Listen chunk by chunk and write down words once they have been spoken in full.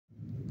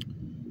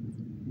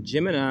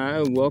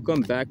Gemini,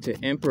 welcome back to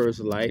Emperor's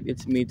Light.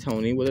 It's me,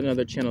 Tony, with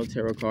another channel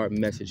tarot card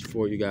message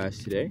for you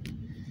guys today.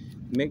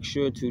 Make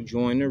sure to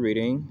join the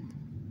reading,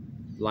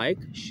 like,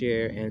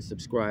 share, and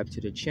subscribe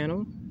to the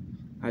channel.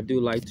 I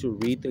do like to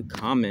read the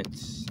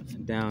comments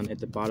down at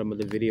the bottom of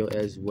the video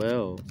as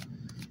well.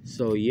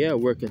 So yeah,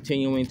 we're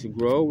continuing to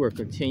grow. We're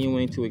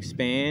continuing to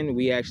expand.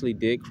 We actually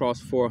did cross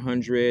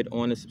 400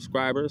 on the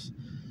subscribers.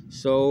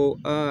 So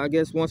I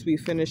guess once we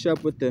finish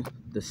up with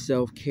the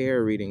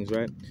self-care readings,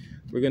 right?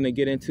 We're going to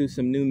get into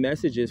some new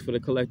messages for the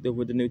collective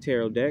with the new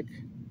tarot deck.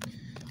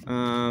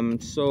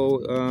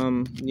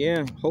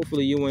 Yeah,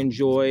 hopefully you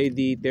enjoy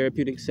the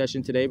therapeutic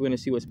session today. We're going to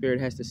see what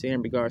Spirit has to say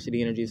in regards to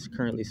the energies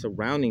currently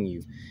surrounding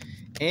you.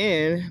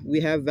 And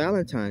we have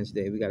Valentine's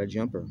Day. We got a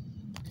jumper.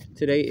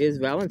 Today is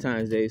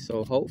Valentine's Day,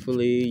 so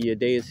hopefully your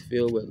day is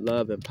filled with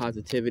love and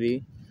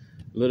positivity.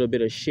 A little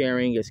bit of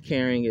sharing is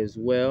caring as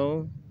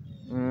well.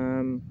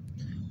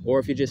 Or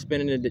if you're just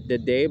spending the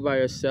day by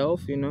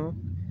yourself, you know,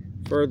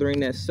 furthering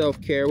that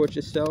self-care with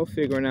yourself,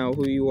 figuring out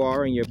who you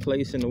are and your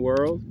place in the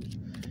world.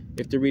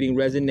 If the reading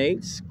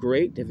resonates,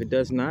 great. If it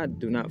does not,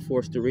 do not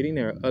force the reading.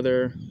 There are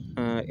other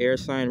air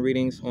sign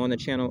readings on the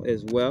channel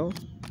as well.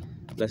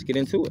 Let's get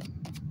into it.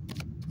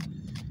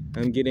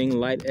 I'm getting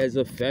light as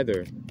a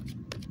feather.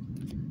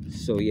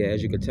 So yeah,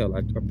 as you can tell,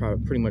 I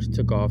probably pretty much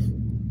took off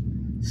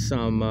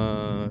some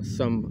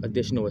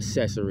additional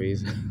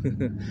accessories.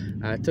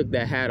 I took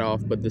that hat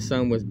off, but the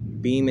sun was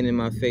beaming in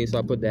my face, so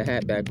I put that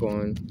hat back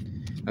on.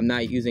 I'm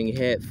not using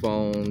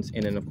headphones,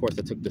 and then of course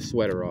I took the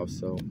sweater off,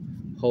 so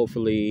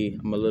hopefully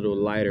I'm a little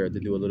lighter to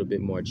do a little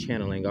bit more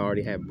channeling. I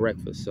already had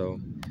breakfast, so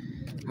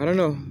I don't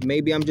know,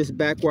 maybe I'm just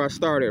back where I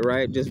started,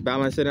 right? Just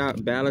balancing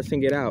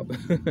it out.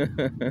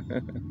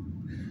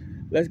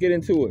 Let's get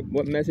into it.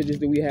 What messages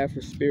do we have for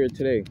Spirit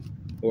today,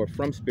 or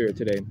from Spirit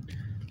today,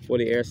 for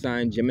the air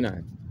sign Gemini?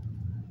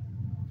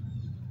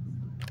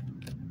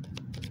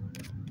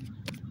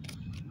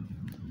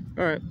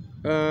 All right.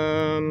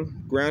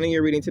 Grounding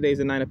your reading today is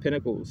the Nine of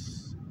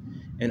Pentacles.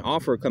 An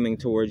offer coming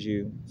towards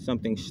you,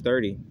 something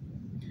sturdy.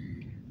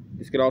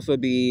 This could also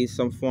be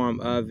some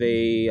form of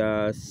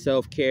a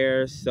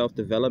self-care,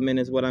 self-development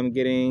is what I'm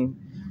getting.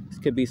 This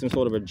could be some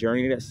sort of a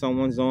journey that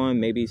someone's on.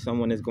 Maybe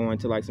someone is going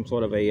to like some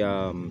sort of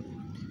a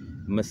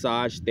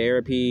massage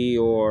therapy,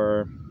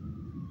 or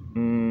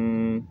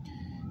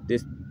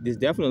this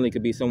definitely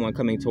could be someone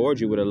coming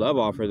towards you with a love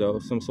offer, though.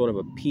 Some sort of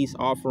a peace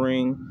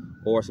offering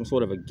or some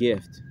sort of a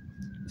gift.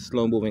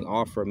 Slow-moving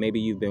offer. Maybe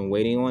you've been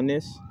waiting on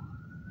this.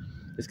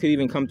 This could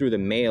even come through the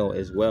mail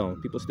as well.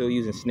 People still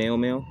using snail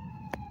mail.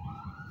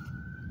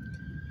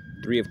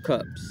 Three of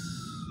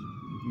Cups.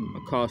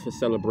 A cause for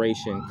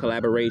celebration,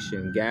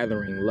 collaboration,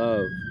 gathering,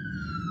 love.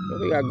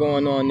 What we got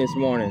going on this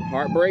morning?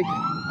 Heartbreak?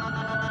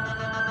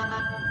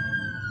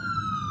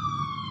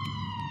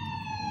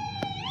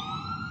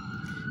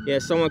 Yeah,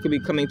 someone could be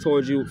coming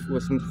towards you for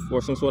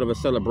some sort of a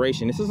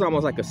celebration. This is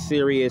almost like a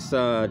serious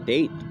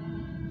date.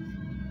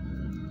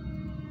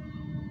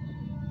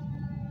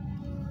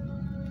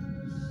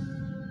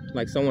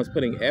 Like someone's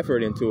putting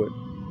effort into it.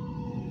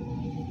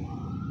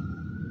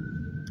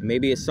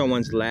 Maybe it's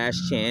someone's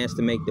last chance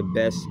to make the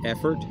best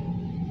effort.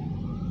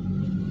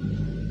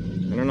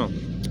 I don't know.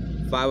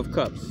 Five of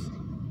Cups.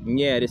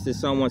 Yeah, this is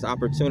someone's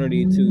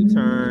opportunity to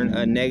turn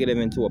a negative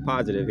into a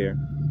positive here.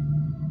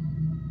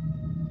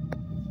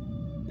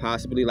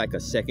 Possibly like a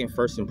second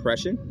first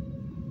impression.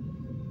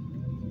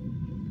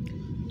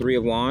 Three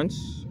of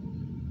Wands.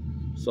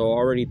 So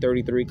already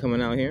 33 coming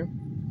out here.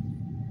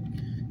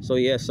 So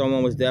yeah,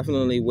 someone was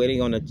definitely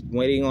waiting on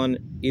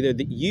either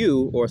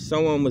you or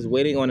someone was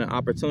waiting on an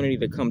opportunity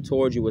to come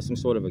towards you with some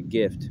sort of a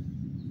gift.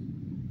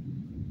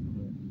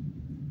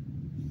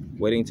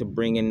 Waiting to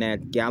bring in that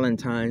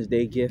Valentine's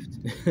Day gift.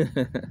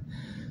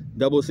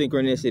 Double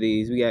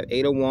synchronicities. We have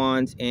Eight of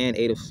Wands and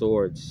Eight of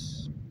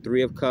Swords.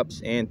 Three of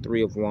Cups and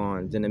Three of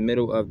Wands. In the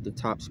middle of the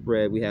top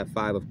spread, we have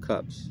Five of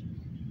Cups.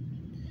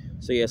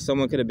 So yeah,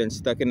 someone could have been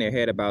stuck in their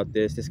head about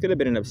this. This could have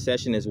been an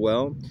obsession as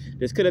well.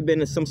 This could have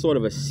been some sort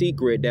of a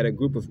secret that a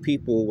group of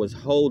people was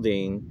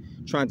holding,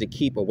 trying to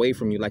keep away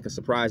from you, like a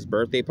surprise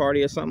birthday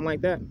party or something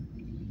like that.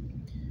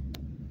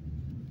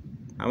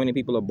 How many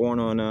people are born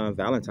on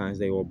Valentine's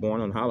Day or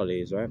born on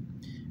holidays, right?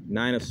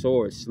 Nine of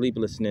Swords,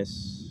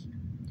 sleeplessness,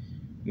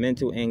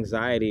 mental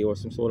anxiety, or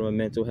some sort of a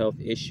mental health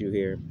issue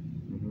here.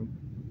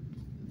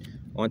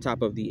 On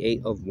top of the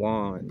Eight of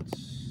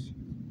Wands.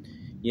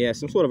 Yeah,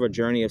 some sort of a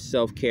journey of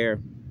self-care.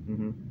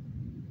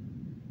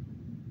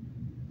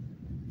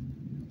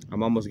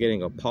 I'm almost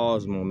getting a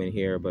pause moment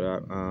here, but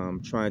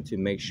I'm trying to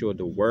make sure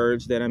the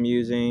words that I'm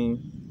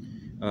using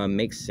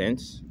make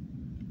sense.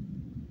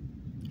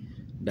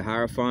 The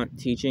Hierophant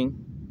teaching.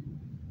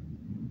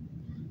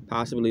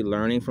 Possibly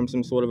learning from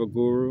some sort of a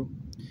guru.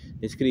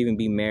 This could even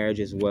be marriage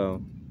as well.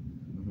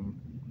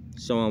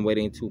 Someone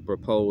waiting to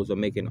propose or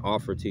make an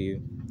offer to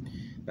you.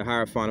 The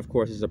Hierophant, of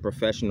course, is a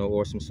professional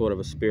or some sort of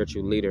a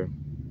spiritual leader.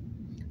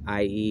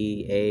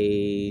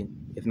 I.e.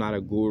 if not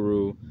a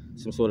guru,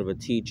 some sort of a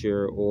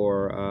teacher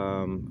or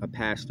a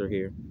pastor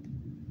here.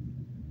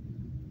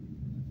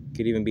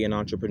 could even be an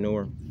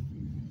entrepreneur.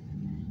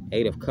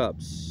 8 of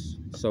Cups.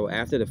 So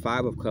after the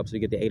 5 of Cups, we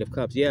get the 8 of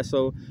Cups. Yeah,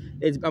 so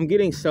I'm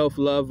getting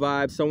self-love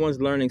vibes. Someone's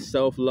learning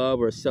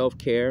self-love or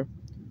self-care,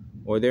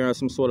 or they're on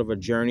some sort of a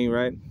journey,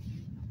 right?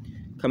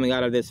 Coming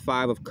out of this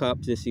 5 of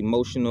Cups, this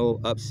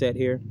emotional upset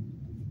here,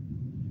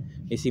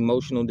 this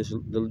emotional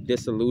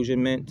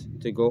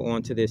disillusionment, to go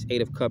on to this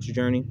 8 of Cups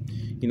journey.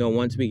 You know,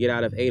 once we get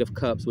out of 8 of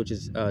Cups, which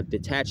is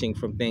detaching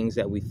from things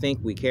that we think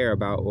we care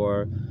about,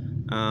 or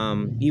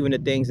even the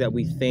things that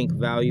we think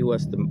value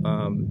us,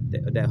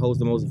 that holds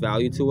the most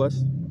value to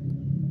us.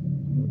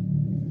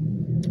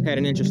 Had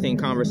an interesting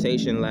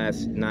conversation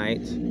last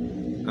night.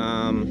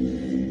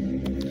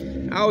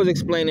 I was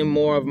explaining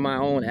more of my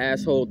own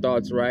asshole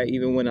thoughts, right?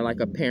 Even when like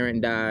a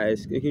parent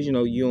dies, because you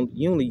know you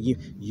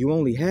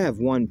only have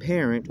one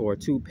parent or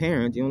 2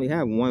 parents. You only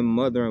have one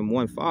mother and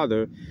one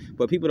father,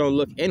 but people don't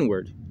look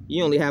inward.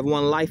 You only have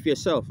one life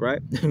yourself,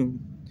 right?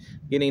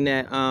 Getting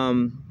that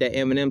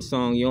Eminem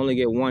song, you only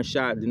get one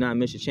shot, do not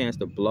miss your chance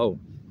to blow.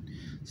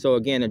 So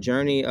again, a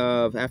journey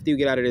of, after you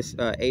get out of this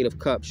 8 of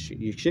Cups,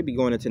 you should be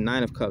going into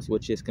 9 of Cups,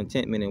 which is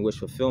contentment and wish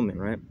fulfillment,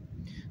 right?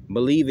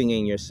 Believing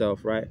in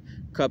yourself, right?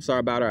 Cups are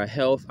about our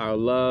health, our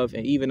love,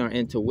 and even our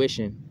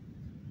intuition.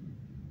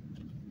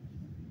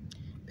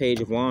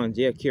 Page of Wands,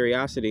 yeah,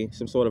 curiosity,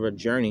 some sort of a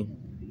journey.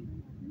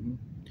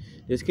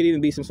 This could even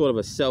be some sort of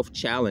a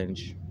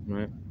self-challenge,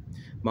 right?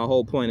 My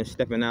whole point of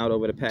stepping out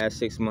over the past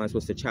 6 months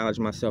was to challenge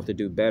myself to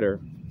do better,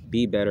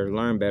 be better,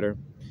 learn better.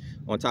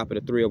 On top of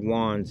the 3 of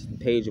Wands,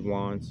 Page of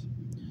Wands.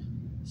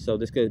 So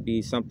this could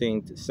be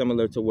something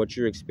similar to what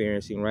you're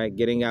experiencing, right?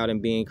 Getting out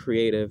and being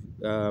creative,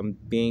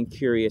 being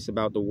curious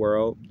about the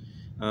world.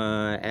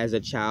 As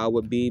a child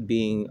would be,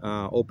 being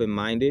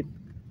open-minded,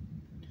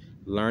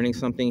 learning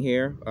something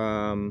here.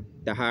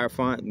 The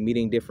Hierophant,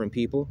 meeting different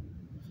people,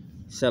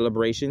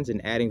 celebrations and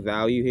adding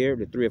value here.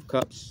 The 3 of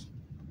Cups,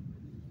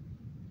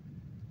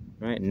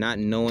 right? Not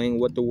knowing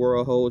what the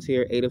world holds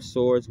here. 8 of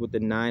Swords with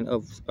the 9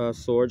 of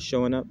Swords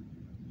showing up.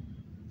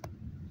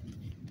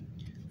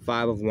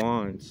 5 of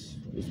Wands,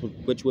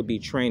 which would be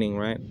training,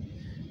 right?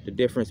 The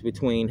difference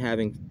between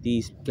having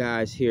these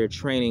guys here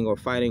training or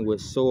fighting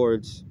with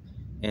swords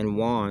and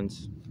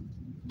wands.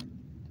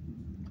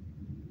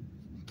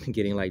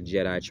 Getting like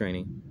Jedi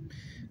training.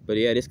 But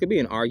yeah, this could be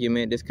an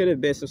argument. This could have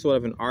been some sort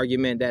of an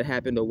argument that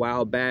happened a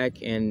while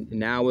back, and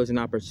now is an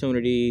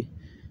opportunity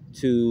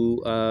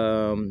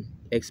to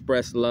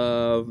express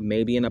love,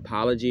 maybe an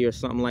apology or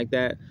something like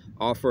that.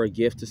 Offer a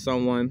gift to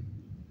someone.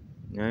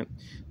 Right?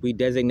 We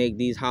designate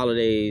these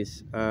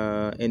holidays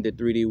in the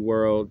 3D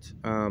world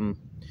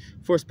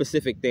for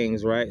specific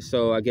things, right?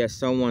 So I guess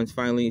someone's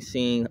finally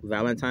seeing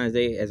Valentine's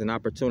Day as an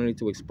opportunity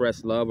to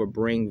express love or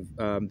bring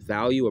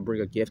value or bring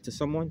a gift to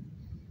someone.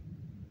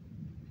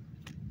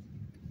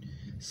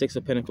 6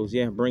 of Pentacles,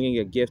 yeah, bringing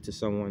a gift to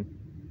someone.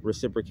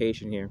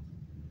 Reciprocation here.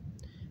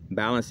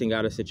 Balancing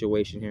out a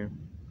situation here.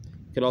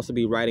 Could also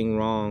be righting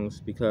wrongs,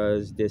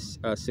 because this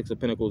 6 of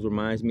Pentacles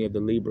reminds me of the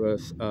Libra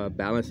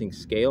balancing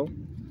scale.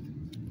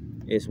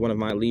 It's one of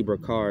my Libra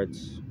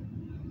cards.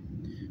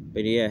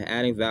 But yeah,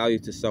 adding value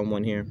to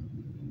someone here.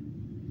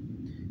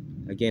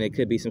 Again, it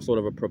could be some sort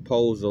of a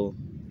proposal,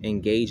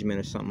 engagement,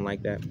 or something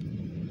like that.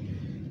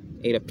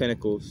 8 of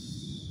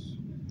Pentacles.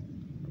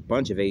 A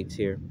bunch of 8s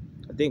here.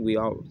 I think we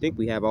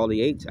have all the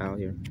 8s out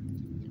here.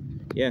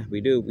 Yeah,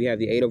 we do. We have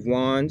the 8 of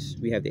Wands.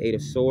 We have the 8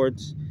 of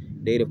Swords.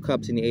 The 8 of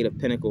Cups and the 8 of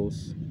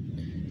Pentacles.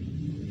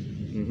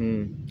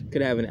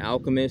 Could have an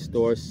alchemist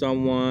or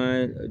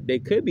someone, they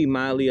could be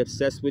mildly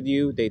obsessed with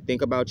you. They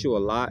think about you a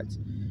lot.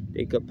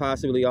 They could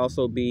possibly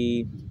also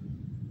be,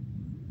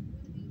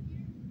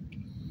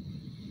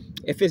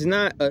 if it's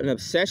not an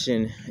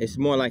obsession, it's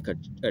more like a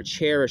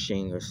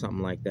cherishing or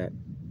something like that.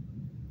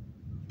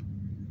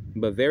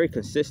 But very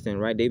consistent,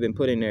 right? They've been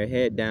putting their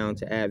head down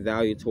to add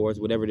value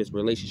towards whatever this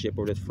relationship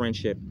or this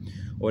friendship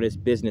or this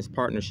business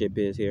partnership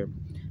is here.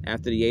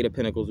 After the 8 of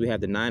Pentacles, we have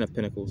the 9 of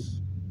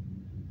Pentacles.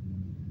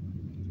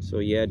 So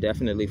yeah,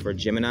 definitely for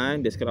Gemini,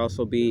 this could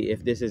also be,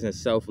 if this isn't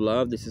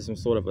self-love, this is some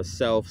sort of a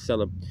this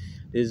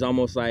is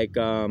almost like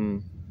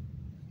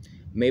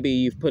maybe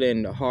you've put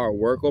in hard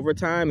work over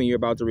time and you're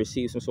about to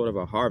receive some sort of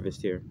a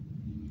harvest here.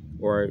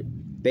 Or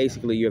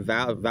basically you're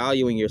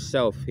valuing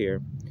yourself here.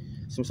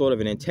 Some sort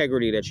of an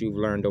integrity that you've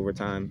learned over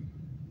time,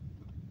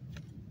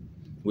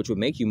 which would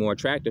make you more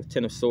attractive.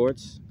 10 of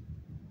Swords.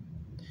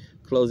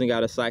 Closing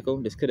out a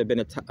cycle. This could have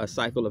been a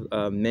cycle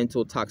of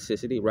mental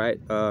toxicity, right?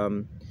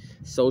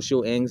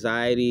 Social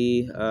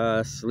anxiety,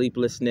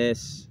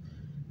 sleeplessness,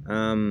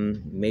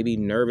 maybe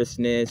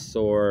nervousness,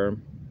 or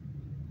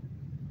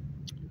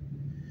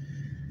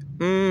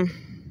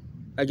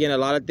again, a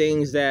lot of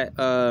things that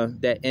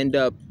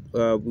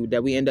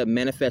that we end up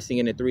manifesting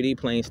in the 3D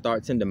plane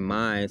starts in the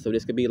mind. So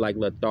this could be like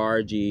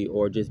lethargy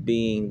or just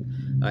being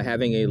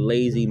having a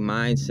lazy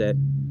mindset.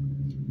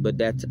 But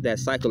that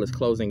cycle is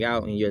closing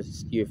out, and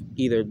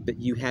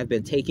you have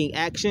been taking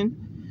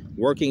action,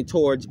 working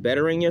towards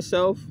bettering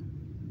yourself.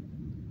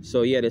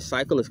 So yeah, this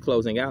cycle is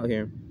closing out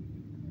here.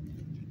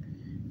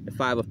 The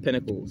 5 of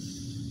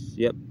Pentacles.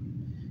 Yep.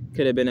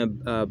 Could have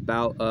been a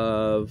bout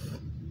of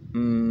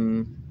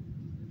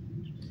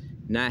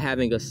not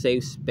having a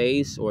safe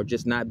space or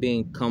just not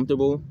being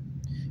comfortable.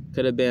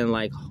 Could have been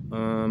like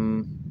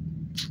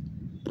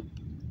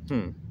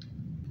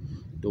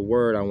the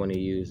word I want to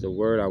use,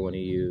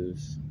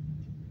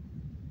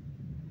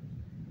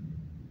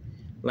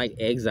 like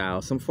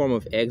exile, some form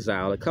of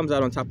exile. It comes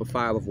out on top of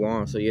 5 of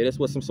Wands. So yeah, this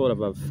was some sort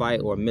of a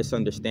fight or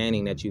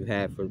misunderstanding that you've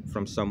had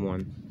from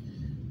someone.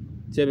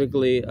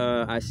 Typically,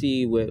 I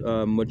see with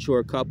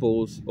mature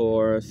couples,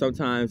 or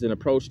sometimes an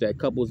approach that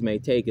couples may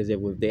take is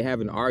if they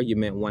have an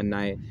argument one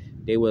night,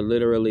 they would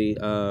literally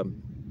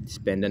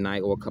spend a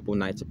night or a couple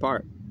nights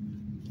apart.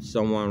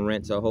 Someone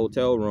rents a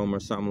hotel room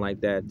or something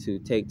like that to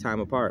take time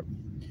apart,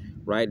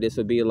 right? This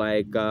would be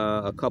like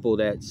a couple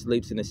that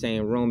sleeps in the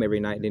same room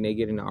every night, then they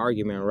get in an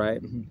argument, right?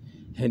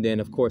 And then,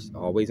 of course,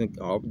 always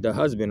the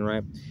husband,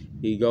 right?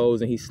 He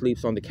goes and he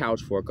sleeps on the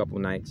couch for a couple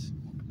nights.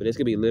 But this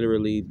could be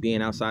literally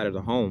being outside of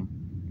the home.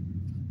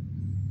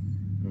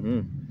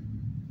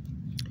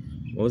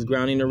 What was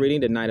grounding the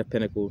reading? The Knight of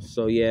Pentacles.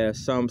 So yeah,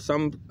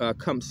 something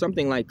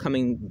like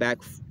coming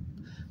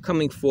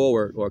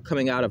forward, or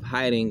coming out of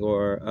hiding,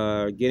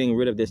 or getting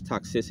rid of this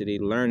toxicity,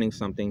 learning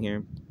something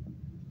here.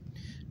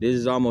 This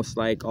is almost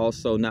like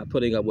also not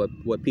putting up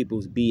with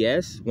people's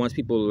BS. Once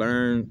people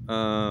learn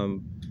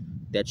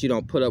that you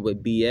don't put up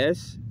with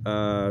BS,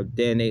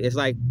 then it's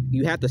like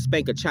you have to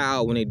spank a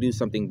child when they do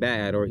something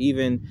bad, or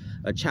even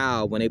a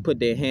child when they put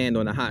their hand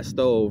on a hot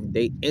stove,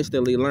 they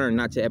instantly learn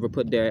not to ever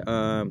put their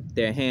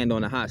hand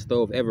on a hot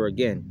stove ever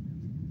again.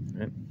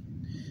 Right?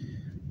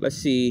 Let's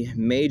see,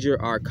 major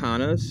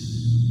arcanas.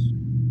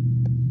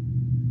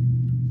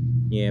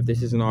 Yeah, if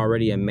this isn't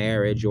already a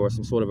marriage or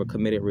some sort of a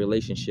committed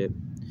relationship,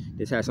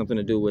 this has something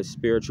to do with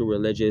spiritual,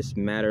 religious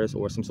matters,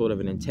 or some sort of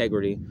an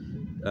integrity.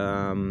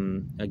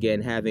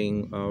 Again,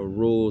 having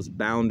rules,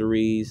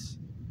 boundaries,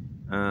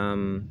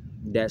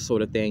 that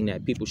sort of thing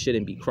that people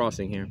shouldn't be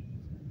crossing here.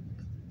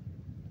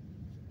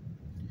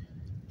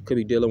 Could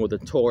be dealing with a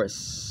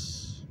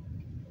Taurus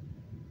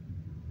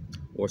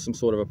or some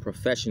sort of a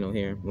professional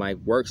here, like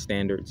work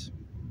standards.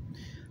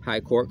 High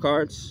court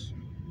cards.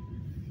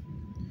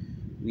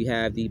 We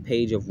have the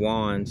Page of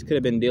Wands. Could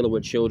have been dealing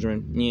with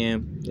children. Yeah,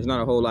 there's not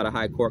a whole lot of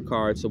high court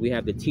cards. So we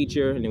have the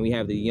teacher, and then we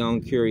have the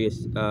young,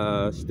 curious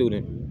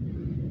student.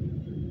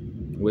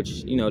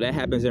 Which, you know, that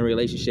happens in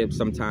relationships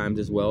sometimes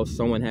as well.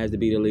 Someone has to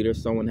be the leader.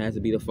 Someone has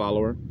to be the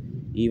follower.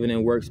 Even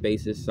in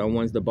workspaces,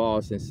 someone's the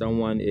boss and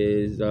someone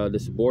is the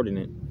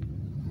subordinate,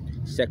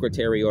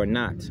 secretary or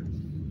not.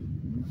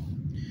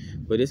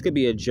 But this could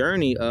be a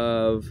journey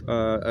of,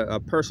 a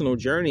personal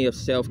journey of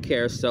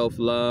self-care,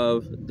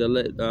 self-love,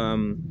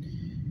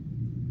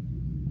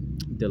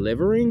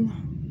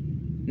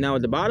 delivering. Now,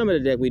 at the bottom of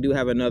the deck, we do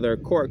have another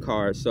court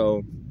card.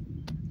 So,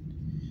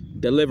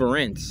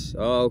 deliverance.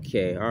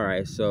 Okay, all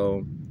right.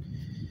 So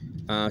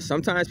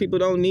sometimes people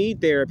don't need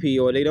therapy,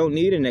 or they don't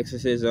need an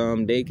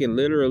exorcism. They can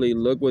literally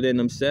look within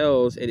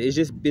themselves. It's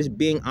just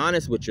being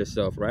honest with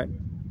yourself, right?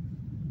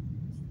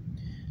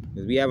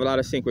 We have a lot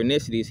of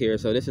synchronicities here.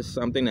 So this is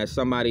something that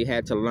somebody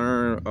had to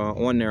learn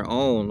on their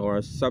own,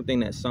 or something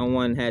that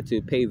someone had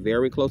to pay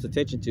very close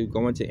attention to,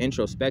 go into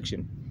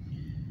introspection.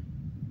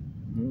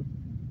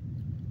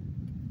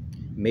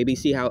 Maybe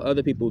see how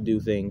other people do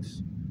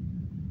things,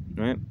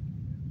 right?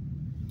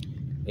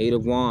 8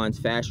 of Wands,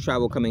 fast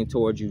travel coming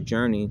towards you,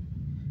 journey,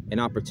 an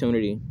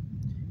opportunity,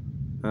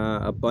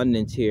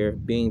 abundance here,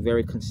 being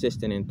very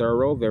consistent and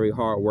thorough, very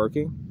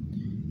hardworking,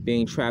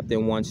 being trapped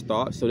in one's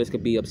thoughts. So this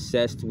could be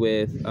obsessed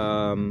with,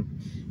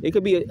 it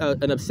could be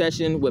an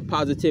obsession with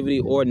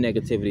positivity or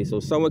negativity. So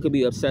someone could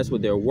be obsessed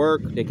with their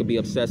work. They could be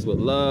obsessed with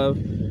love.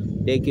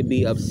 They could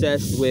be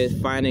obsessed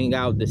with finding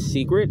out the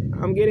secret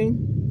I'm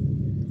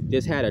getting.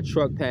 Just had a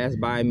truck pass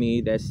by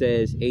me that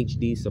says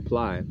HD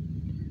Supply.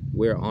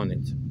 We're on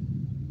it.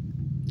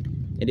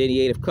 And then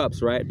the 8 of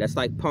Cups, right? That's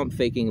like pump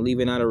faking,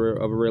 leaving out of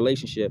a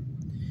relationship.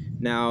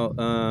 Now,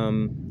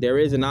 there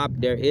is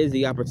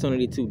the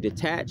opportunity to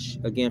detach,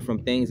 again,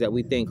 from things that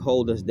we think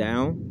hold us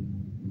down.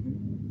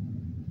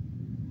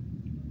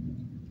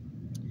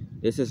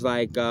 This is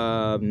like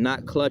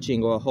not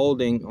clutching or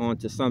holding on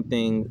to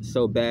something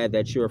so bad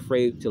that you're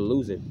afraid to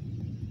lose it.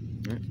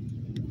 Right?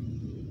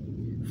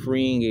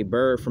 Freeing a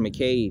bird from a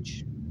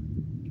cage.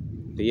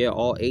 But yeah,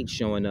 all 8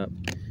 showing up.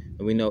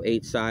 And we know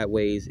 8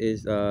 sideways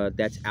is,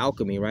 that's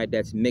alchemy, right?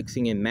 That's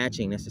mixing and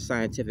matching. That's the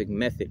scientific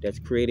method. That's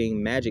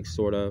creating magic,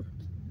 sort of.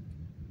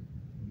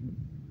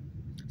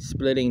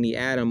 Splitting the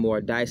atom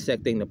or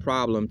dissecting the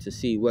problem to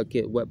see what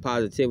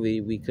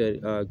positivity we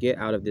could get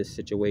out of this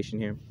situation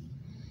here.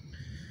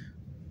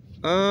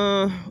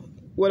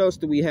 What else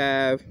do we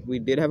have? We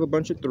did have a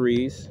bunch of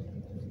 3s.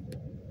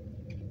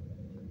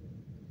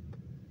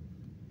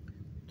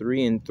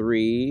 3 and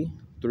 3.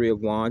 3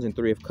 of Wands and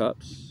 3 of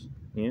Cups.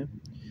 Yeah.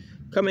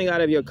 Coming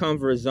out of your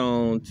comfort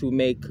zone to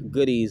make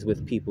goodies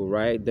with people,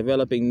 right?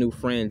 Developing new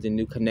friends and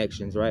new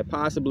connections, right?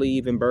 Possibly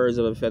even birds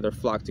of a feather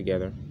flock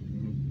together.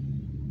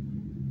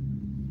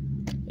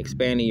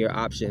 Expanding your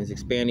options,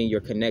 expanding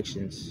your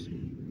connections.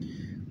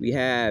 We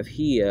have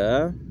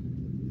here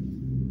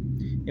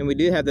And we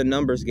did have the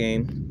numbers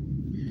game,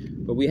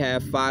 but we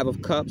have 5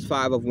 of Cups,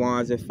 5 of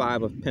Wands, and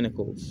 5 of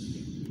Pentacles.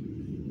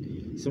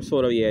 Some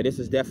sort of, yeah, this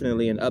is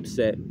definitely an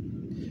upset.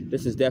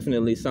 This is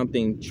definitely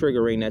something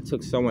triggering that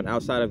took someone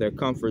outside of their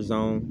comfort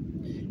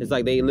zone. It's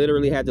like they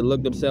literally had to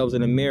look themselves in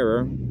the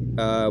mirror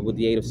with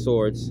the 8 of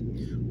Swords,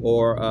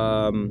 or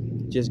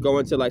just go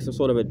into like some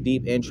sort of a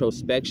deep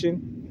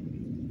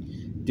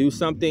introspection. Do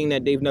something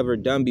that they've never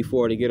done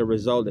before to get a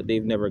result that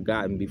they've never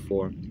gotten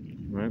before,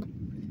 right?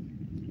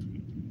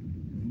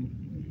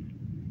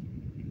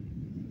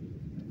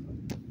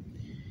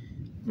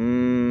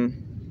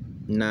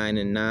 Nine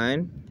and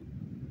 9.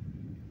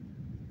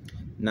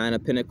 9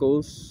 of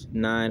Pentacles,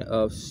 9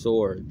 of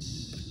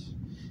Swords.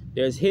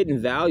 There's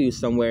hidden value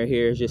somewhere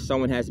here. It's just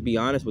someone has to be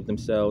honest with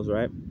themselves,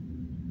 right?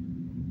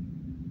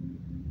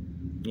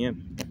 Yeah.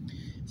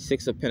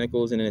 6 of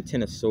Pentacles and then a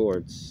 10 of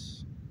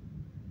Swords.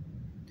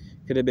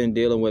 Could have been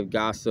dealing with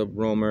gossip,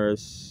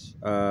 rumors,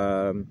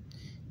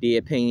 the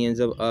opinions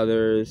of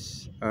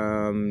others,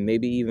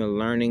 maybe even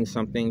learning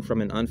something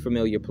from an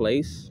unfamiliar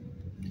place.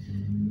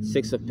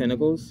 6 of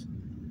Pentacles,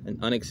 an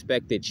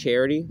unexpected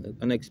charity, an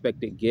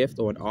unexpected gift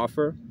or an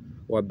offer,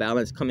 or a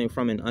balance coming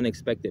from an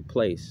unexpected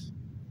place.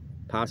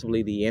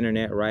 Possibly the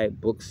internet, right?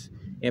 Books.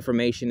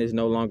 Information is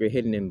no longer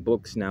hidden in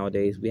books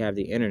nowadays. We have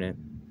the internet.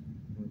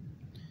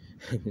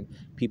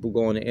 People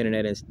go on the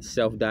internet and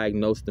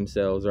self-diagnose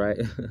themselves, right?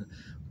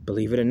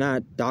 Believe it or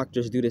not,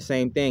 doctors do the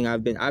same thing.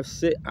 I've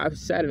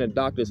sat in a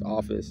doctor's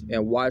office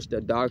and watched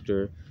a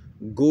doctor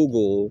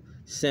Google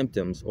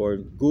symptoms or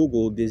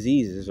Google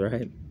diseases,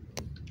 right?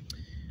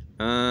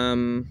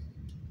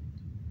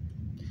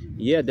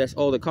 Yeah, that's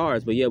all the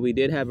cards. But yeah, we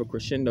did have a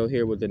crescendo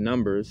here with the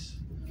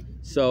numbers.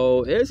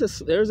 So there's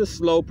a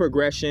slow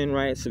progression,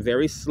 right? It's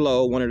very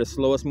slow, one of the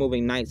slowest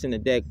moving knights in the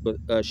deck, but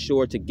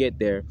assured to get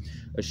there,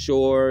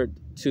 assured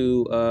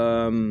to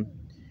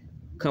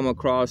come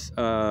across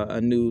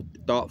a new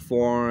thought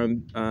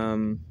form.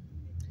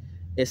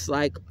 It's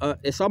like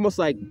it's almost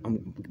like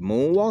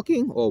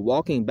moonwalking or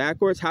walking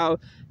backwards.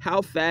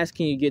 How fast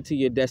can you get to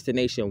your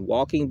destination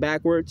walking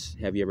backwards?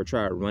 Have you ever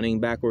tried running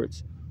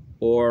backwards,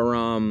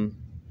 or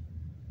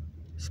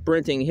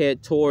sprinting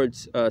head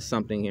towards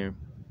something here?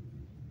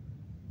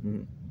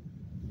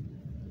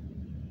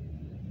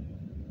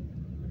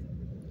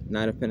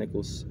 Nine of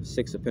Pentacles,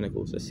 6 of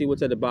Pentacles. Let's see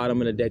what's at the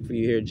bottom of the deck for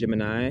you here,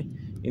 Gemini.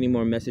 Any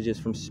more messages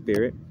from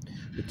Spirit?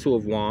 The 2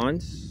 of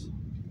Wands.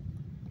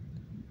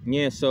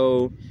 Yeah,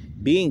 so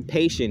being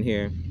patient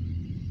here.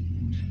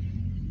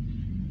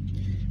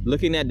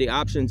 Looking at the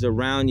options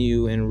around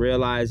you and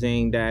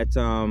realizing that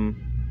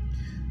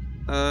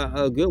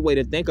a good way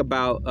to think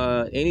about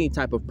any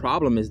type of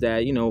problem is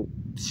that, you know,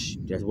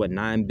 there's what,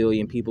 9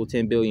 billion people,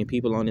 10 billion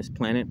people on this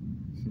planet.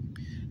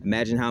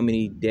 Imagine how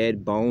many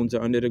dead bones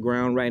are under the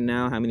ground right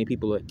now, how many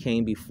people that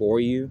came before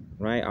you,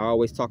 right? I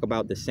always talk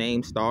about the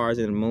same stars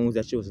and moons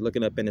that you was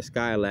looking up in the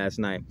sky last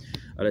night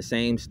are the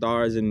same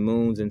stars and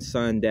moons and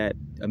sun that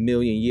a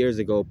million years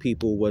ago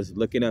people was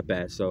looking up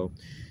at. So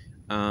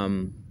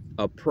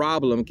a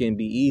problem can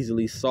be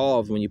easily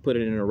solved when you put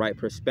it in the right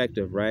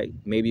perspective, right?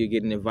 Maybe you're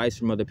getting advice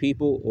from other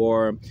people,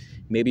 or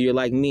maybe you're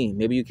like me.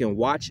 Maybe you can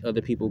watch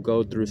other people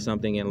go through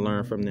something and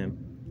learn from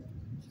them.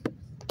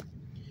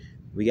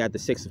 We got the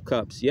 6 of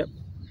Cups. Yep.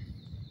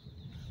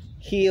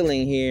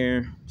 Healing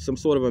here. Some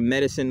sort of a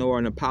medicine or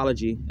an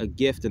apology, a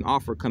gift, an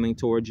offer coming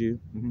towards you.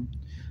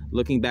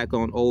 Looking back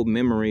on old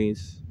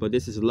memories. But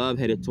this is love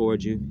headed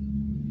towards you.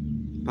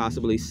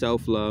 Possibly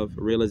self-love,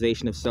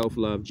 realization of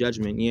self-love,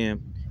 judgment. Yeah.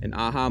 An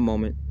aha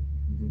moment.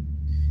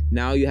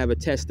 Now you have a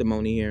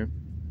testimony here.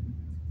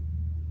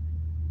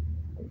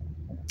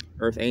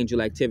 Earth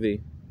angel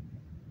activity.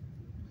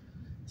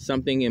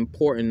 Something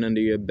important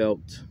under your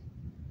belt.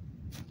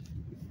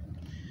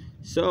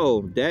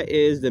 So that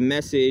is the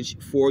message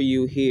for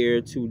you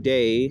here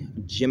today,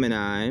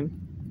 Gemini.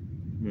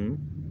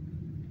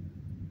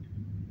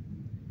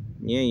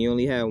 Yeah, you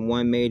only have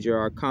one major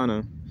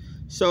arcana.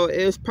 So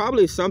it's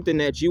probably something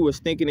that you was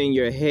thinking in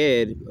your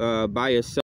head by yourself.